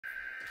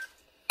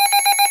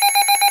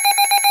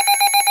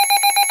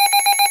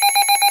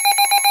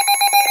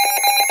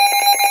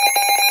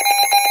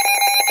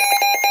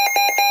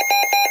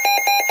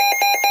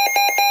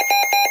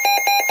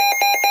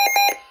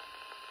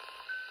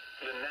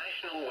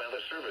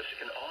Weather Service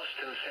in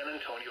Austin, San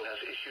Antonio has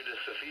issued a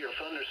severe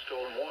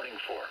thunderstorm warning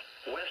for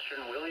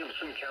western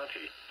Williamson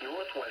County,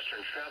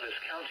 northwestern Travis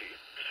County,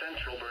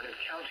 central Burnett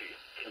County,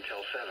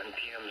 until 7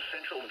 p.m.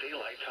 Central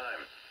Daylight Time.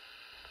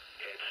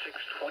 At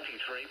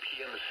 6:23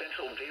 p.m.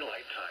 Central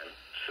Daylight Time,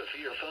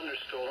 severe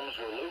thunderstorms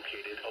were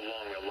located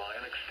along a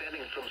line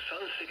extending from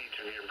Sun City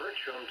to near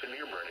Bertram to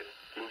near Burnett,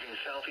 moving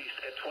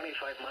southeast at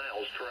 25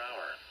 miles per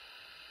hour.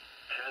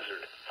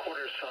 Hazard,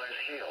 quarter-size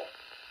hail.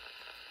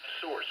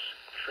 Source,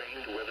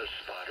 trained weather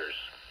spotters.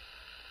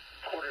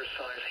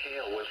 Quarter-size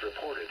hail was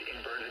reported in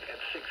Burnett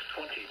at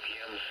 6:20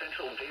 p.m.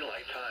 Central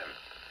Daylight Time.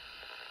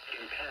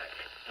 Impact,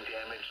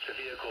 damage to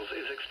vehicles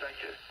is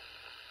expected.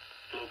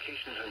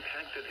 Locations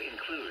impacted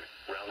include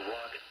Round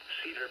Rock,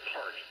 Cedar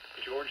Park,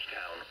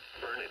 Georgetown,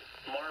 Burnett,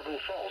 Marble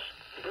Falls,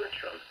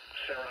 Bertram,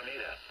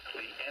 Saraneta,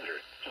 Leander,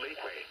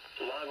 Lakeway,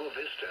 Lago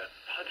Vista,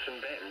 Hudson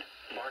Bend,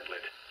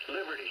 Bartlett,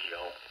 Liberty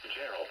Hill,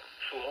 Gerald,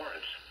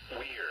 Florence,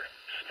 Weir,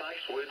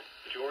 Spicewood,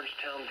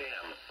 Georgetown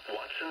Dam,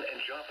 Watson, and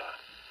Joppa.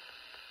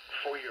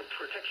 For your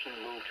protection,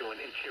 move to an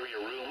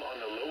interior room on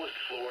the lowest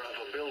floor of